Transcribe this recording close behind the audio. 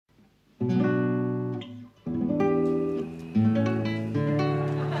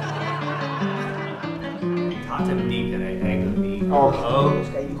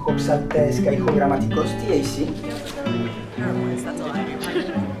Kaj hopsaltes, kaj gramatikos tie si.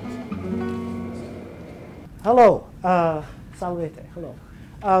 Hello, salvete, hello.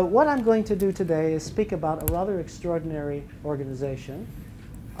 What I'm going to do today is speak about a rather extraordinary organization.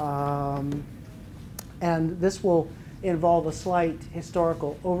 And this will involve a slight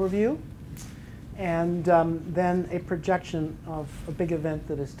historical overview and then a projection of a big event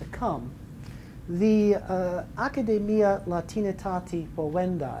that is to come. The Academia Latinitati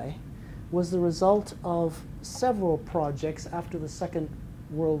Fovendae was the result of several projects after the Second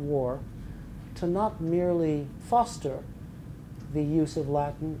World War to not merely foster the use of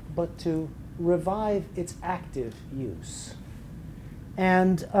Latin, but to revive its active use.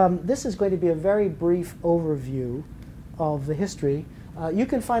 And this is going to be a very brief overview of the history. You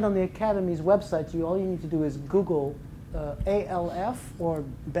can find on the Academy's website, all you need to do is Google ALF, or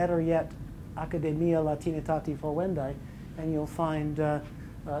better yet, Academia Latinitati Fovendae, and you'll find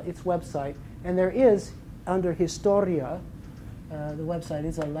its website. And there is, under Historia, the website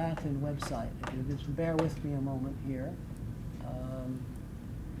is a Latin website. If you just bear with me a moment here.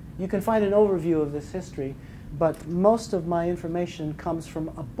 You can find an overview of this history, but most of my information comes from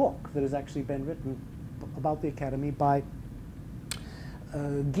a book that has actually been written about the Academy by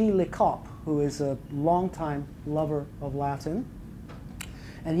Guy Lecoq, who is a longtime lover of Latin.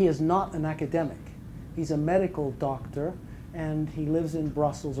 And he is not an academic. He's a medical doctor, and he lives in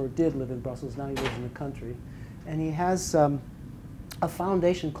Brussels, or did live in Brussels. Now he lives in the country. And he has a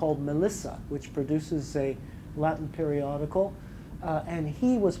foundation called Melissa, which produces a Latin periodical. And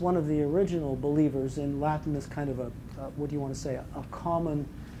he was one of the original believers in Latin as kind of a, what do you want to say, a common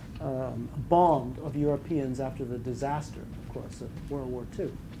bond of Europeans after the disaster, of course, of World War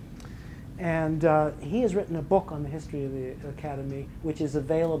II. And he has written a book on the history of the Academy, which is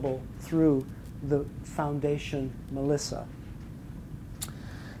available through the foundation Melissa.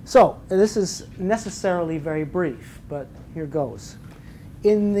 So this is necessarily very brief, but here goes.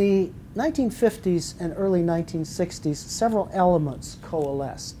 In the 1950s and early 1960s, several elements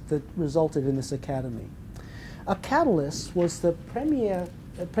coalesced that resulted in this Academy. A catalyst was the Premier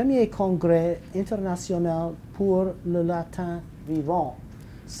Congrès International pour le Latin Vivant,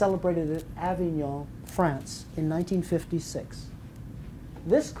 celebrated at Avignon, France, in 1956.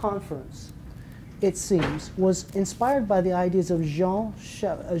 This conference, it seems, was inspired by the ideas of Jean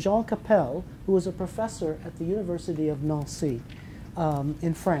Capelle, who was a professor at the University of Nancy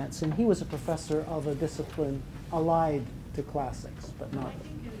in France, and he was a professor of a discipline allied to classics, but not. I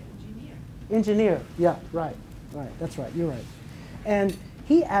think an engineer. Engineer, yeah, right, that's right, you're right. And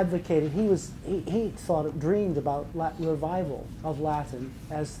he advocated, he thought, dreamed about revival of Latin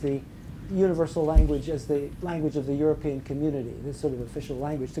as the universal language, as the language of the European community, this sort of official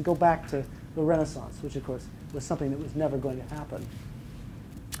language, to go back to the Renaissance, which of course was something that was never going to happen.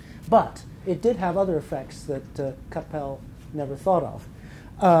 But it did have other effects that Capelle never thought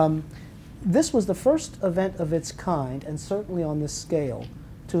of. This was the first event of its kind, and certainly on this scale,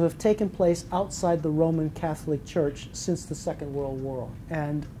 to have taken place outside the Roman Catholic Church since the Second World War.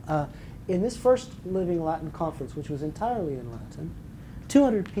 And in this first Living Latin Conference, which was entirely in Latin,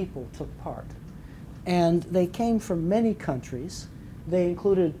 200 people took part. And they came from many countries. They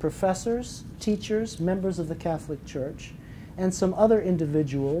included professors, teachers, members of the Catholic Church, and some other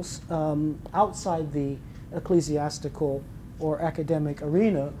individuals outside the ecclesiastical or academic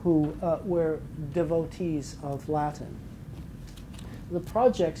arena who were devotees of Latin. The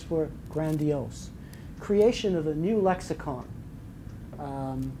projects were grandiose. Creation of a new lexicon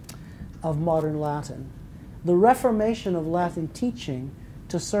of modern Latin. The reformation of Latin teaching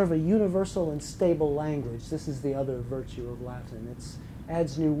to serve a universal and stable language. This is the other virtue of Latin. It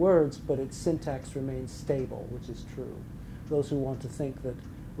adds new words, but its syntax remains stable, which is true. Those who want to think that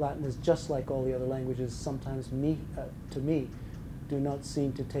Latin is just like all the other languages, sometimes to me, do not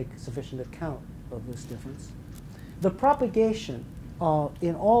seem to take sufficient account of this difference. The propagation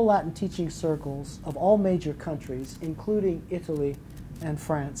in all Latin teaching circles of all major countries, including Italy and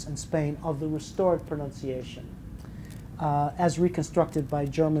France and Spain, of the restored pronunciation, as reconstructed by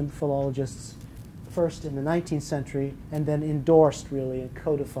German philologists first in the 19th century and then endorsed, really, and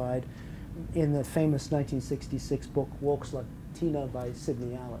codified in the famous 1966 book Vox Latina by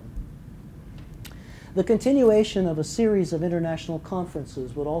Sidney Allen. The continuation of a series of international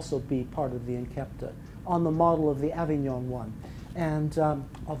conferences would also be part of the Incepta, on the model of the Avignon one. And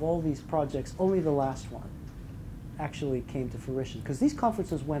of all these projects, only the last one actually came to fruition, because these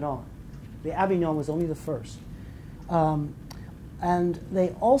conferences went on. The Avignon was only the first. And they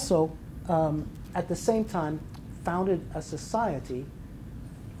also, at the same time, founded a society,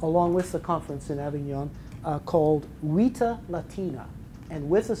 along with the conference in Avignon, called Vita Latina. And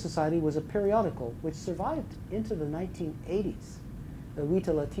with the society was a periodical which survived into the 1980s. The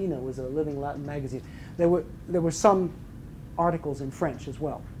Vita Latina was a living Latin magazine. There were some articles in French as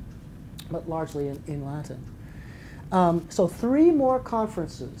well, but largely in Latin. So 3 more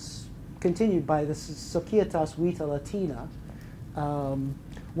conferences continued by the Societas Vita Latina,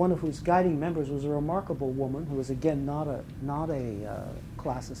 one of whose guiding members was a remarkable woman who was, again, not a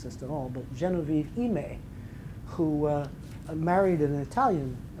classicist at all, but Genevieve Ime, who married an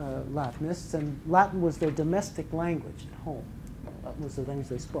Italian Latinist, and Latin was their domestic language at home. That was the language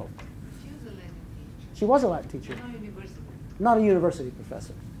they spoke. She was a Latin teacher. She was a Latin teacher. Not a university. Not a university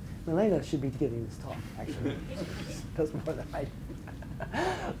professor. Milena should be giving this talk, actually. She does more than I do.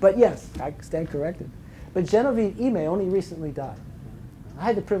 But yes, I stand corrected. But Genevieve Ime only recently died. I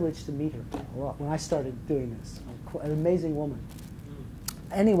had the privilege to meet her a lot when I started doing this. An amazing woman.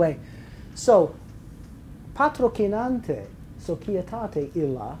 Anyway, so patrocinante Societate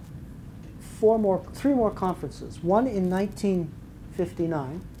illa, 3 more conferences. One in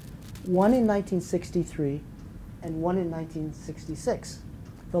 1959, one in 1963, and one in 1966.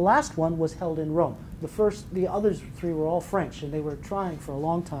 The last one was held in Rome. The other 3 were all French, and they were trying for a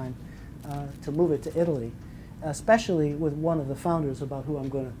long time to move it to Italy, especially with one of the founders about who I'm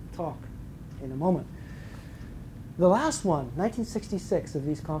going to talk in a moment. The last one, 1966, of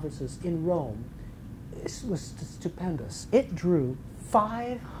these conferences in Rome, was stupendous. It drew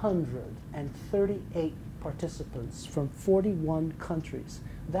 538 participants from 41 countries.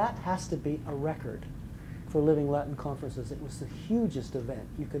 That has to be a record for Living Latin conferences. It was the hugest event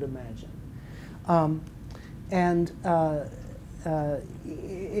you could imagine.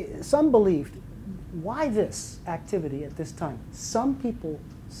 Some believed, why this activity at this time? Some people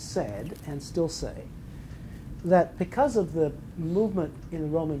said, and still say, that because of the movement in the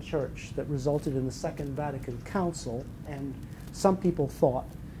Roman Church that resulted in the Second Vatican Council, and some people thought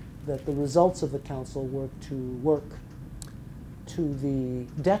that the results of the council were to work to the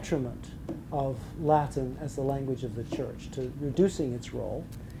detriment of Latin as the language of the Church, to reducing its role.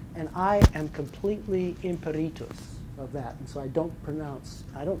 And I am completely imperitus of that, and so I don't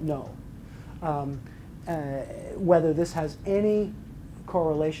know whether this has any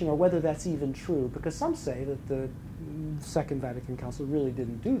correlation or whether that's even true, because some say that the Second Vatican Council really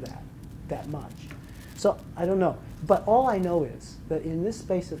didn't do that much. So I don't know. But all I know is that in this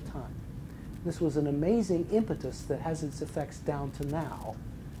space of time, this was an amazing impetus that has its effects down to now.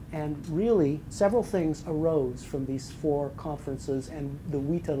 And really, several things arose from these 4 conferences and the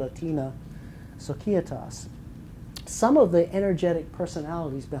Vita Latina Societas. Some of the energetic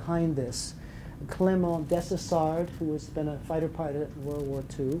personalities behind this: Clément Dessessart, who has been a fighter pilot in World War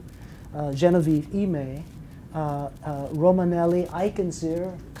II, Genevieve Ime, Romanelli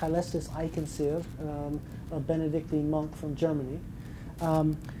Eichenseer, Caelestis Eichenseer, a Benedictine monk from Germany.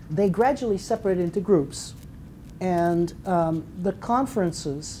 They gradually separated into groups, and the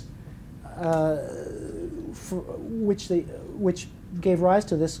conferences which gave rise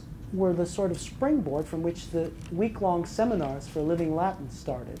to this were the sort of springboard from which the week-long seminars for Living Latin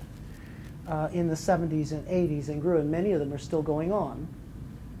started in the 70s and 80s and grew, and many of them are still going on.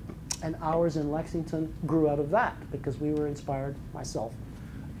 And ours in Lexington grew out of that because we were inspired, myself,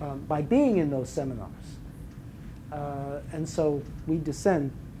 by being in those seminars. And so we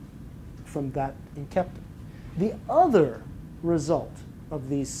descend from that and kept it. The other result of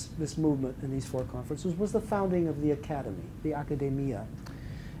this movement in these 4 conferences was the founding of the academy, the Academia.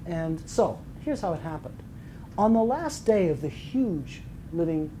 And so here's how it happened. On the last day of the huge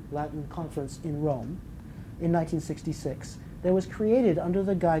Living Latin Conference in Rome in 1966, there was created, under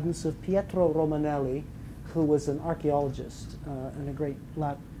the guidance of Pietro Romanelli, who was an archaeologist and a great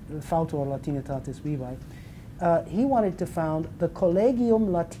Fautor Latinitatis Vivae, he wanted to found the Collegium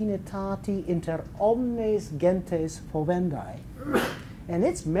Latinitati inter omnes gentes Fovendae. And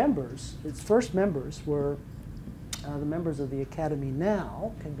its members, its first members, were the members of the Academy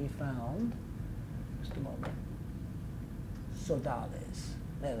now, can be found, just a moment, Sodales.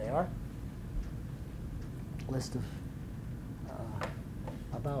 There they are. List of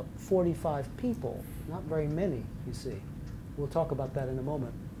about 45 people, not very many, you see. We'll talk about that in a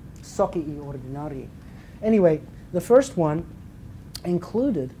moment. Socii ordinari. Anyway, the first one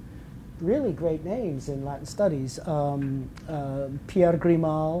included really great names in Latin studies. Pierre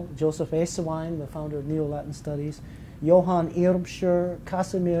Grimal, Joseph Esewine, the founder of Neo-Latin Studies, Johann Irmscher,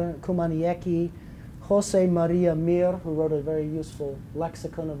 Casimir Kumaniecki, Jose Maria Mir, who wrote a very useful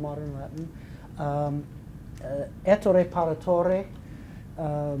lexicon of modern Latin, Ettore Paratore,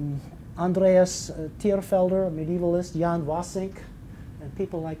 Andreas Thierfelder, a medievalist, Jan Wassink, and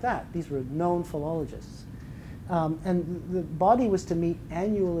people like that. These were known philologists. And the body was to meet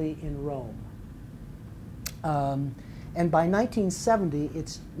annually in Rome. And by 1970,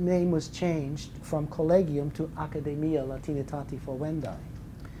 its name was changed from Collegium to Academia Latinitati Fovendae.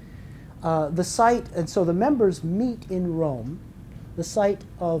 The site, and so the members meet in Rome. The site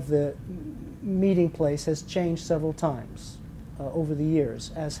of the meeting place has changed several times over the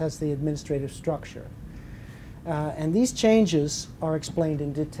years, as has the administrative structure. And these changes are explained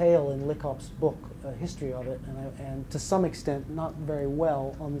in detail in Lickop's book, history of it, and to some extent not very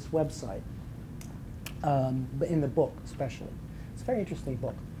well on this website, but in the book especially. It's a very interesting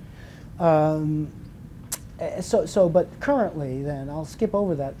book. But currently then, I'll skip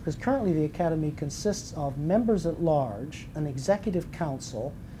over that, because currently the Academy consists of members at large, an executive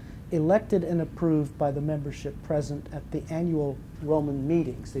council, elected and approved by the membership present at the annual Roman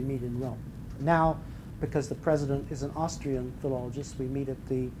meetings. They meet in Rome. Now, because the president is an Austrian philologist, we meet at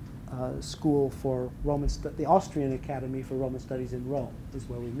the School for Roman the Austrian Academy for Roman Studies in Rome is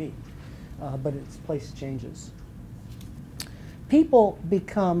where we meet, but its place changes. People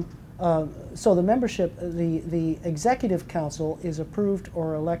become so the membership, the executive council is approved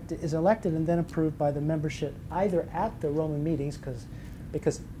or elected and then approved by the membership either at the Roman meetings,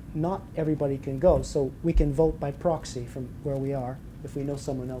 because not everybody can go, so we can vote by proxy from where we are if we know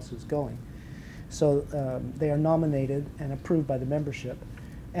someone else who's going. So they are nominated and approved by the membership.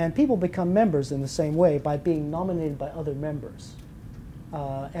 And people become members in the same way by being nominated by other members.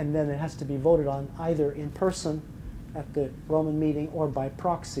 And then it has to be voted on either in person at the Roman meeting or by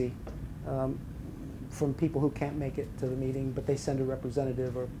proxy from people who can't make it to the meeting, but they send a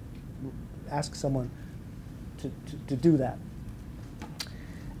representative or ask someone to do that.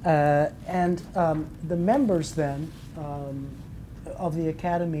 The members then of the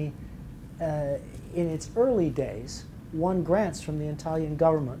Academy in its early days won grants from the Italian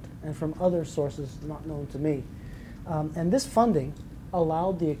government and from other sources not known to me. And this funding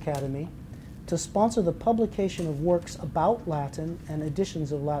allowed the Academy to sponsor the publication of works about Latin and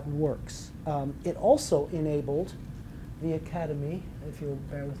editions of Latin works. It also enabled the Academy, if you'll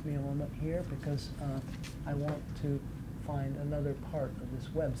bear with me a moment here, because I want to find another part of this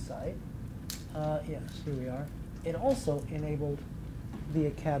website. Yes, here we are. It also enabled the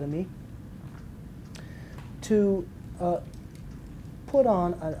Academy to put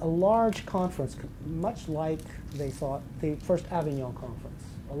on a large conference, much like they thought the first Avignon conference,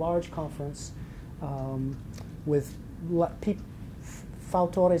 a large conference with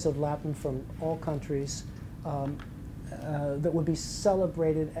fautores of Latin from all countries that would be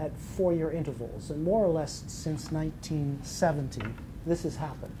celebrated at 4-year intervals. And more or less since 1970, this has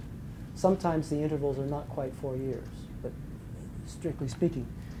happened. Sometimes the intervals are not quite 4 years, but strictly speaking.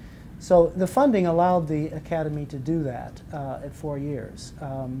 So the funding allowed the Academy to do that at 4 years.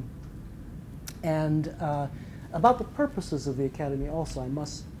 About the purposes of the Academy also I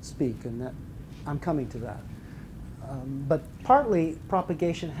must speak, and that I'm coming to that. But partly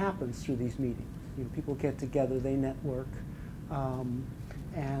propagation happens through these meetings. You know, people get together, they network,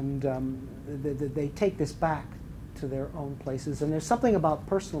 they take this back to their own places. And there's something about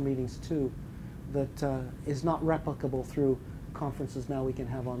personal meetings too that is not replicable through conferences now we can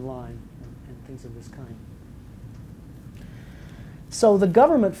have online and things of this kind. So the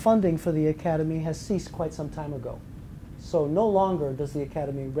government funding for the Academy has ceased quite some time ago. So no longer does the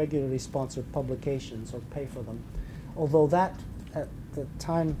Academy regularly sponsor publications or pay for them, although that at the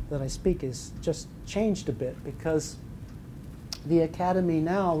time that I speak is just changed a bit, because the Academy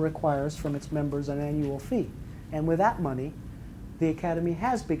now requires from its members an annual fee. And with that money, the Academy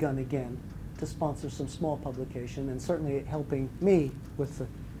has begun again to sponsor some small publication, and certainly helping me with the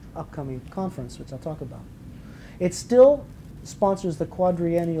upcoming conference, which I'll talk about. It still sponsors the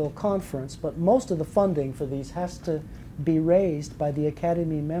quadriennial conference, but most of the funding for these has to be raised by the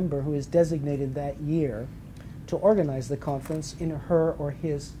Academy member who is designated that year to organize the conference in her or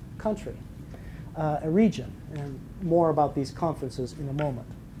his country, a region. And more about these conferences in a moment.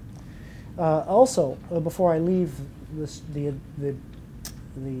 Also, before I leave the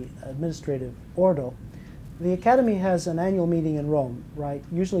administrative ordo, the Academy has an annual meeting in Rome, right,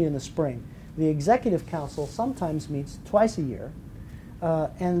 usually in the spring. The Executive Council sometimes meets twice a year,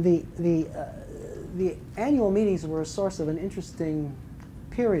 and the annual meetings were a source of an interesting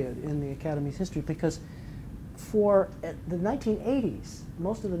period in the Academy's history, because for the 1980s,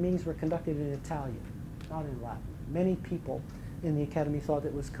 most of the meetings were conducted in Italian, not in Latin. Many people in the Academy thought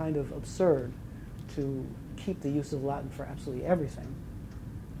it was kind of absurd to keep the use of Latin for absolutely everything,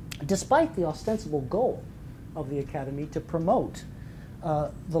 despite the ostensible goal of the Academy to promote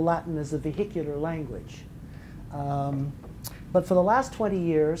the Latin as a vehicular language. But for the last 20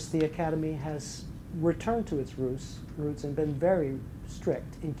 years, the Academy has returned to its roots and been very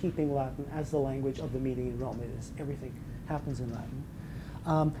strict in keeping Latin as the language of the meeting in Rome. Everything happens in Latin.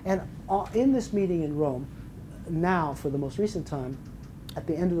 In this meeting in Rome, now, for the most recent time, at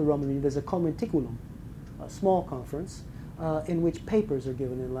the end of the Roman meeting, there's a commenticulum, a small conference, in which papers are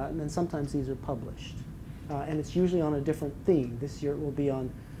given in Latin, and sometimes these are published. And it's usually on a different theme. This year it will be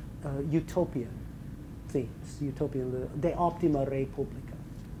on utopian themes, utopian, De Optima Republica.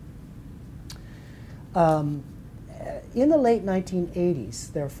 In the late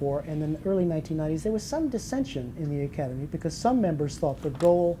 1980s, therefore, and in the early 1990s, there was some dissension in the Academy because some members thought the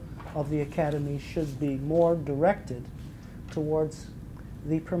goal of the Academy should be more directed towards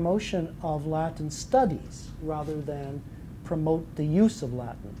the promotion of Latin studies rather than promote the use of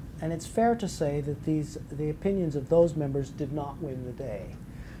Latin. And it's fair to say that the opinions of those members did not win the day,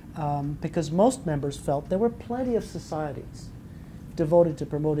 because most members felt there were plenty of societies devoted to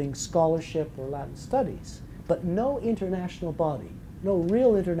promoting scholarship or Latin studies, but no international body, no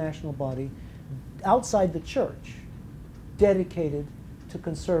real international body outside the church dedicated to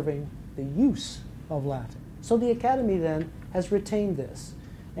conserving the use of Latin. So the Academy then has retained this,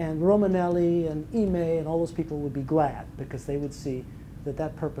 and Romanelli and Ime and all those people would be glad because they would see that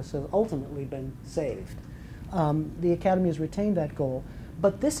that purpose has ultimately been saved. The Academy has retained that goal,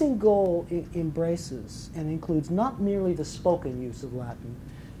 but this goal embraces and includes not merely the spoken use of Latin,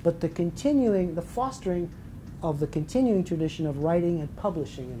 but the fostering of the continuing tradition of writing and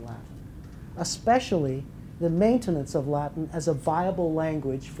publishing in Latin, especially the maintenance of Latin as a viable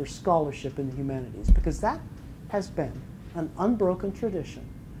language for scholarship in the humanities, because that has been an unbroken tradition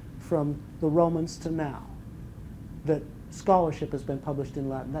from the Romans to now, that scholarship has been published in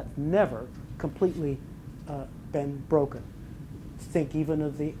Latin. That's never completely been broken. Think even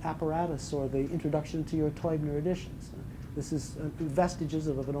of the apparatus or the introduction to your Teubner editions. This is vestiges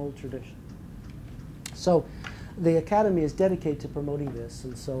of an old tradition. So the Academy is dedicated to promoting this,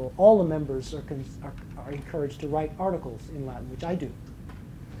 and so all the members are encouraged to write articles in Latin, which I do.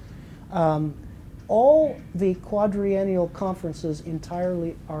 All the quadriennial conferences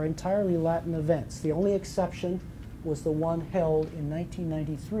are entirely Latin events. The only exception was the one held in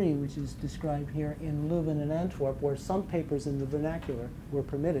 1993, which is described here in Leuven and Antwerp, where some papers in the vernacular were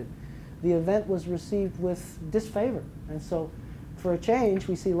permitted. The event was received with disfavor, and so for a change,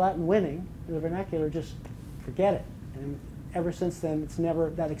 we see Latin winning, the vernacular just forget it. And ever since then,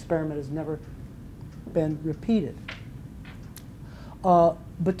 that experiment has never been repeated.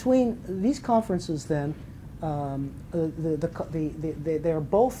 Between these conferences, then, they are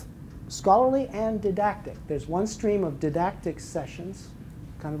both scholarly and didactic. There's one stream of didactic sessions,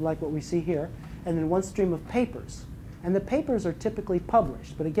 kind of like what we see here, and then one stream of papers. And the papers are typically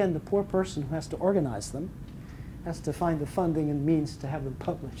published, but again, the poor person who has to organize them has to find the funding and means to have them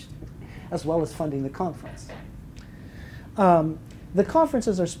published, as well as funding the conference. The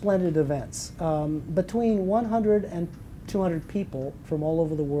conferences are splendid events. Between 100 and 200 people from all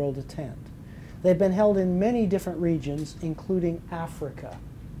over the world attend. They've been held in many different regions, including Africa.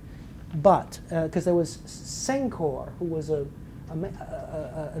 But, because there was Senkor, who was an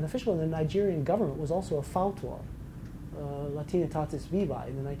official in the Nigerian government, was also a fautor, Latinitatis viva,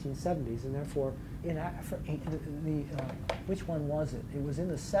 in the 1970s, and therefore, which one was it? It was in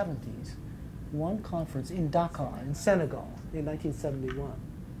the 70s. One conference in Dakar, in Senegal, in 1971.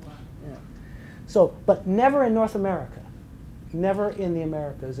 Yeah. So, but never in North America, never in the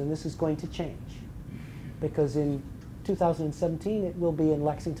Americas, and this is going to change, because in 2017 it will be in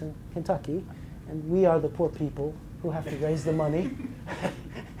Lexington, Kentucky, and we are the poor people who have to raise the money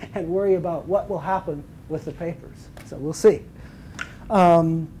and worry about what will happen with the papers. So we'll see.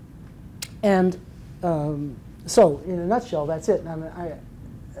 So in a nutshell, that's it.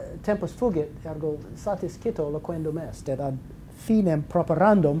 Tempus fugit, ergo satis cito loquendum est, et ad finem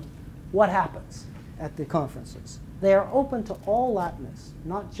properandum, what happens at the conferences? They are open to all Latinists,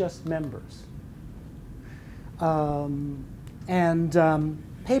 not just members.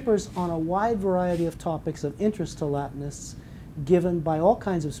 Papers on a wide variety of topics of interest to Latinists, given by all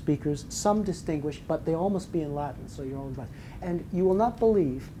kinds of speakers, some distinguished, but they all must be in Latin, so you're all invited. And you will not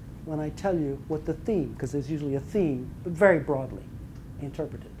believe when I tell you what the theme, because there's usually a theme, but very broadly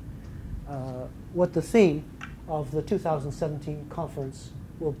interpreted, what the theme of the 2017 conference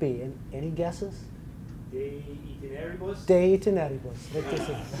will be. And any guesses? De itineribus? De itineribus.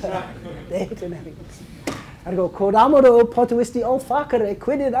 De itineribus. Ergo, quodammodo potuisti olfacere,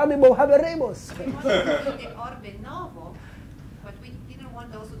 quid in animo haberemus. We wanted to do the Orbe Novo, but we didn't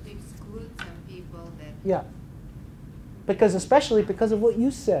want also to exclude some people that... Yeah. Especially because of what you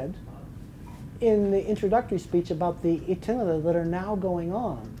said in the introductory speech about the itinera that are now going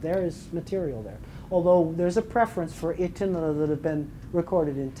on. There is material there. although there's a preference for itinera that have been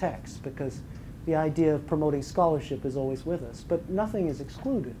recorded in text, because the idea of promoting scholarship is always with us, but nothing is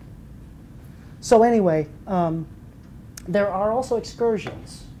excluded. So anyway, there are also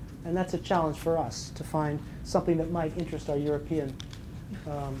excursions, and that's a challenge for us to find something that might interest our European.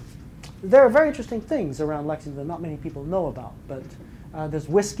 There are very interesting things around Lexington that not many people know about, but there's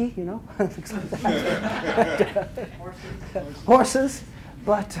whiskey, you know, things like that. Horses.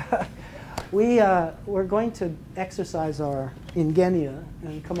 But we're going to exercise our ingenia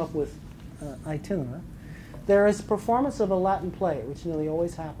and come up with itinera. There is a performance of a Latin play, which nearly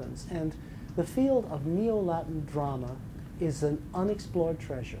always happens, and the field of Neo-Latin drama is an unexplored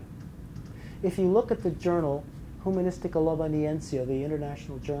treasure. If you look at the journal Humanistica Lobaniensia, the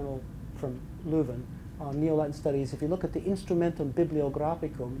international journal from Leuven on Neo-Latin studies, if you look at the Instrumentum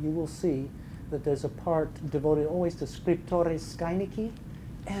Bibliographicum, you will see that there's a part devoted always to scriptores Scaenici,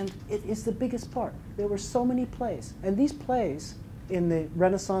 and it is the biggest part. There were so many plays, and these plays in the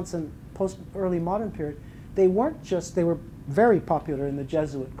Renaissance and post-early modern period, they were very popular in the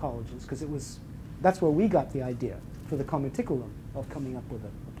Jesuit colleges, because that's where we got the idea for the comiticulum of coming up with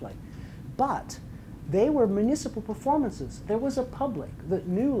a play. But they were municipal performances. There was a public that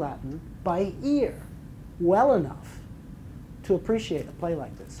knew Latin by ear well enough to appreciate a play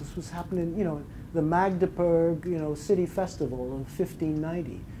like this. This was happening, the Magdeburg, city festival of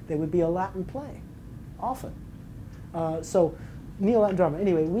 1590. There would be a Latin play, often. So Neo-Latin drama.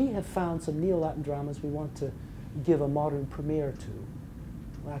 Anyway, we have found some Neo-Latin dramas we want to give a modern premiere to.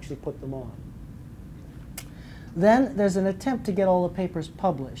 We'll actually put them on. Then there's an attempt to get all the papers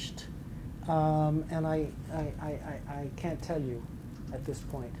published. And I can't tell you at this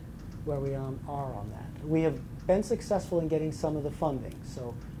point where we are on that. We have been successful in getting some of the funding,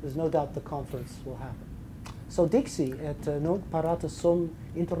 so there's no doubt the conference will happen. So Dixie, et nunc parata sum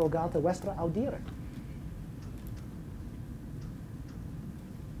interrogata vestra audire.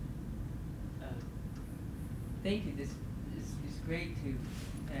 Thank you. This is great to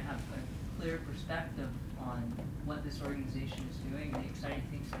have a clear perspective on what this organization is doing and the exciting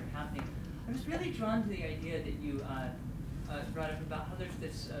things that are happening. I was really drawn to the idea that you brought up about how there's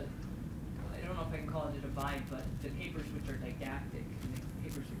this, I don't know if I can call it a divide, but the papers which are didactic and the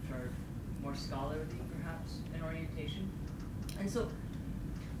papers which are more scholarly, perhaps, in orientation. And so,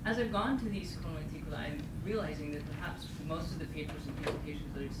 as I've gone to these conventicula, I'm realizing that perhaps most of the papers and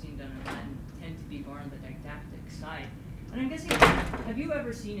publications that I've seen done in Latin tend to be more on the didactic side. And I'm guessing, have you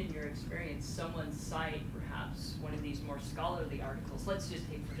ever seen in your experience someone cite perhaps one of these more scholarly articles? Let's just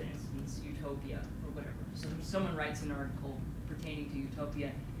take, for instance, Utopia or whatever. So someone writes an article pertaining to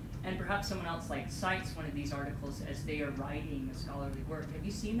Utopia, and perhaps someone else cites one of these articles as they are writing a scholarly work. Have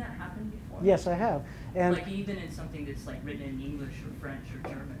you seen that happen before? Yes, I have. And even in something that's written in English or French or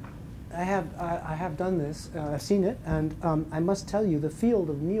German. I have done this. I've seen it, and I must tell you, the field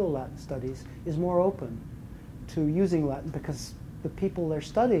of Neo-Latin studies is more open to using Latin because the people they're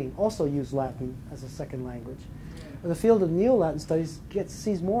studying also use Latin as a second language. Yeah. The field of Neo-Latin studies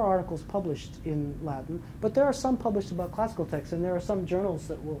sees more articles published in Latin, but there are some published about classical texts, and there are some journals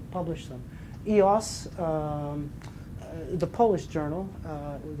that will publish them. EOS, the Polish journal,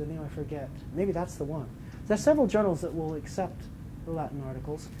 the name I forget, maybe that's the one. There are several journals that will accept the Latin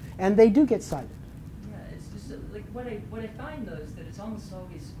articles, and they do get cited. Yeah, it's just what I find though is that it's almost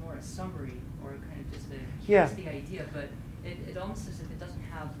always more a summary or kind of just here's the idea, but it almost as if it doesn't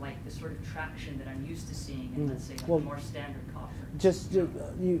have the sort of traction that I'm used to seeing in, let's say, a more standard conference.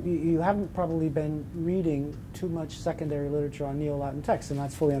 You haven't probably been reading too much secondary literature on Neo-Latin texts, and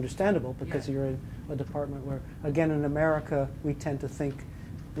that's fully understandable because you're in a department where, again, in America, we tend to think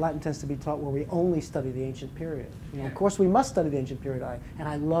Latin tends to be taught where we only study the ancient period. Of course, we must study the ancient period, and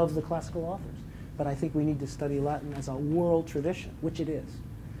I love the classical authors, but I think we need to study Latin as a world tradition, which it is.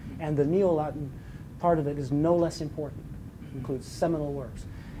 And the Neo-Latin part of it is no less important. It includes seminal works.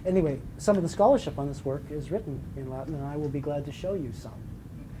 Anyway, some of the scholarship on this work is written in Latin, and I will be glad to show you some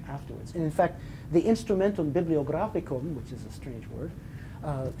afterwards. And in fact, the Instrumentum Bibliographicum, which is a strange word,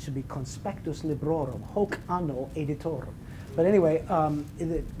 should be Conspectus Librorum, hoc anno editorum. But anyway,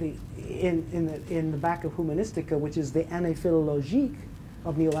 in the back of Humanistica, which is the Année Philologique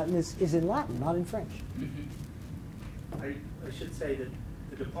of Neo-Latin, is in Latin, not in French. I should say that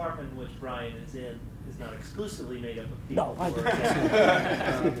the department in which Brian is in is not exclusively made up of No, people I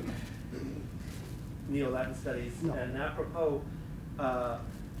who are Neo-Latin studies. No. And apropos,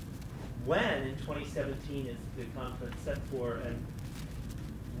 when in 2017 is the conference set for, and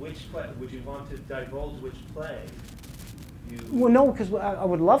which play, would you want to divulge which play? Well, no, because I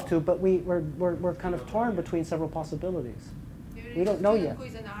would love to, but we're kind of torn between several possibilities. There We is don't a know student yet. who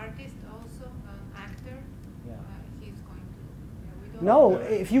is an artist also, an No,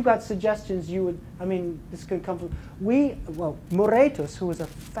 if you got suggestions, you would, I mean, this could come from, well, Moretus, who was a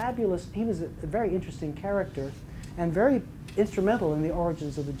fabulous, he was a very interesting character and very instrumental in the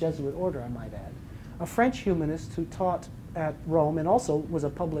origins of the Jesuit order, I might add. A French humanist who taught at Rome and also was a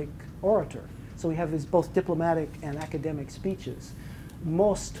public orator. So we have his both diplomatic and academic speeches.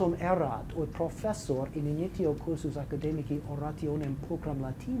 Mos tum erat, ut professor in initio cursus academici orationem pulchram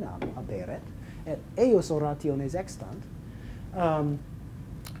latinam haberet, et eius orationes extant.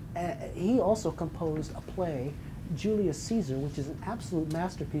 He also composed a play, Julius Caesar, which is an absolute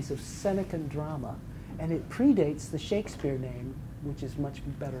masterpiece of Senecan drama, and it predates the Shakespeare name, which is much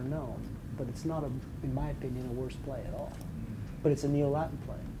better known, but it's not, in my opinion, a worse play at all. But it's a Neo-Latin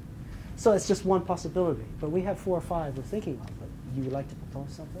play. So it's just one possibility, but we have 4 or 5 we're thinking of. But you would like to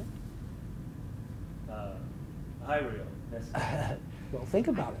propose something? High reel. Well, think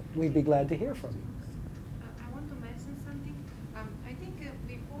about it. We'd be glad to hear from you. I want to mention something. I think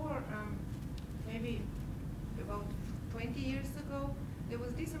before, maybe about 20 years ago, there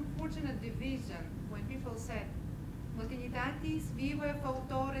was this unfortunate division when people said, Latinitatis vive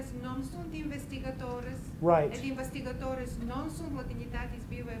fautores non sunt investigatores, Right. et investigatores non sunt Latinitatis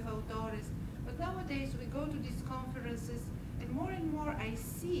vive fautores. But nowadays we go to these conferences, and more I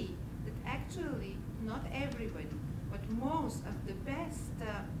see that actually not everybody, but most of the best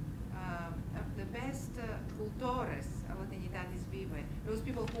cultores Latinitatis vive, those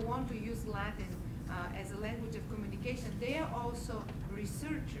people who want to use Latin as a language of communication, they are also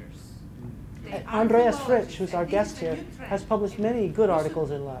researchers. Andreas Fritsch, who's our guest here, has published many good articles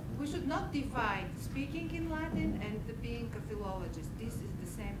in Latin. We should not divide speaking in Latin and being a philologist. This is the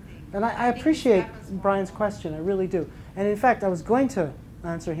same thing. And I appreciate Brian's question, I really do. And in fact, I was going to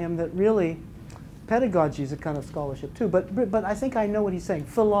answer him that really pedagogy is a kind of scholarship too, but I think I know what he's saying.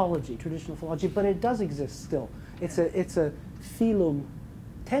 Philology, traditional philology, but it does exist still. It's a phylum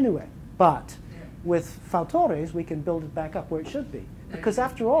tenue, but with fautores we can build it back up where it should be. Because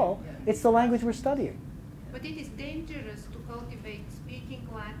after all, it's the language we're studying. But it is dangerous to cultivate speaking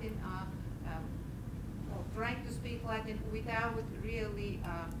Latin, or trying to speak Latin without really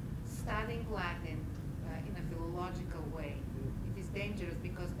studying Latin in a philological way. It is dangerous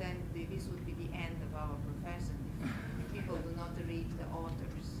because then this would be the end of our profession if people do not read the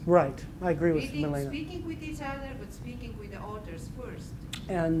authors. Right, I agree with Milena. Speaking with each other, but speaking with the authors first.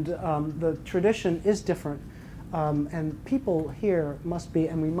 And the tradition is different. And people here must be,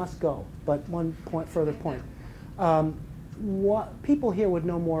 and we must go, but one point, further point. People here would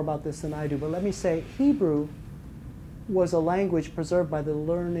know more about this than I do, but let me say Hebrew was a language preserved by the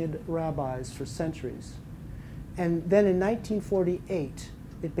learned rabbis for centuries. And then in 1948,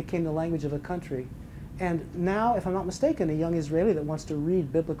 it became the language of a country. And now, if I'm not mistaken, a young Israeli that wants to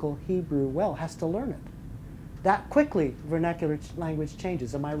read biblical Hebrew well has to learn it. That quickly, vernacular language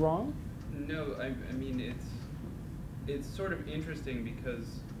changes. Am I wrong? No, I mean, it's sort of interesting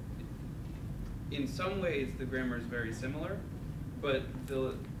because in some ways the grammar is very similar, but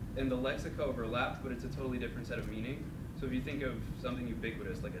the lexica overlap, but it's a totally different set of meaning. So if you think of something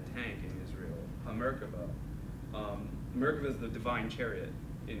ubiquitous like a tank in Israel, Merkava, Merkava is the divine chariot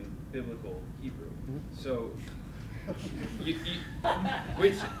in biblical Hebrew. So, which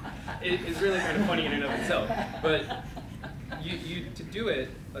is really kind of funny in and of itself, but to do it,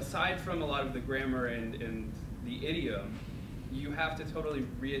 aside from a lot of the grammar and the idiom, you have to totally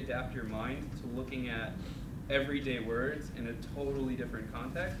readapt your mind to looking at everyday words in a totally different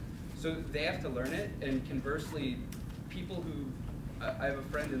context. So they have to learn it, and conversely, people who, I have a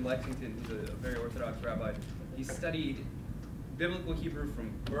friend in Lexington who's a very Orthodox rabbi. He studied biblical Hebrew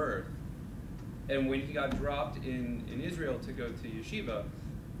from birth, and when he got dropped in Israel to go to yeshiva,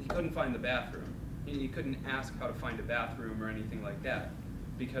 he couldn't find the bathroom. He couldn't ask how to find a bathroom or anything like that,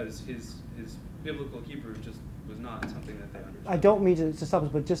 because his biblical Hebrew just was not something that they understood. I don't mean to stop us,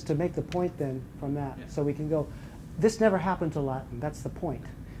 but just to make the point then from that, so we can go. This never happened to Latin. That's the point.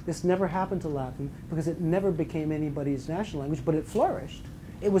 This never happened to Latin because it never became anybody's national language, but it flourished.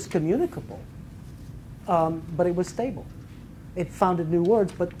 It was communicable, but it was stable. It founded new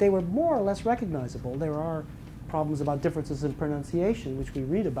words, but they were more or less recognizable. There are problems about differences in pronunciation, which we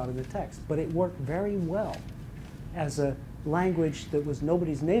read about in the text, but it worked very well as a language that was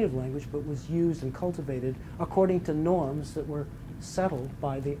nobody's native language, but was used and cultivated according to norms that were settled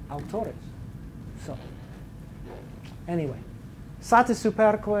by the autores. So, anyway, sate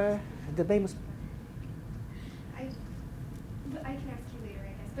superque debemus. I can ask you later,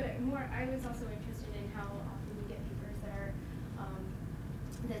 I guess, but I was also interested in how often you get papers that are,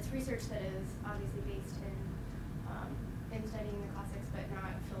 that's research that is obviously based in in studying the classics, but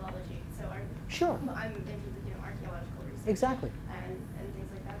not philology. So Sure. I'm interested in archaeological research. Exactly. And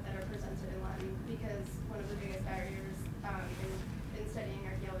things like that that are presented in Latin, because one of the biggest barriers in studying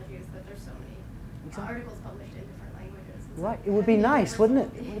archaeology is that there's so many articles published in different languages. Right. It would be nice, wouldn't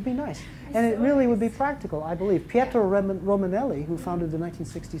it? It would be nice. And it really would be practical, I believe. Pietro Romanelli, who founded the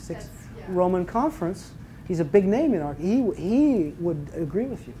 1966 Roman Conference, he's a big name in art. He would agree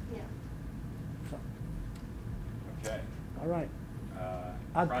with you. Yeah. So. Okay. All right.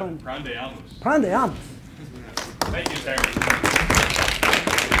 Prandeamus. Prandeamus. Thank you, Terence.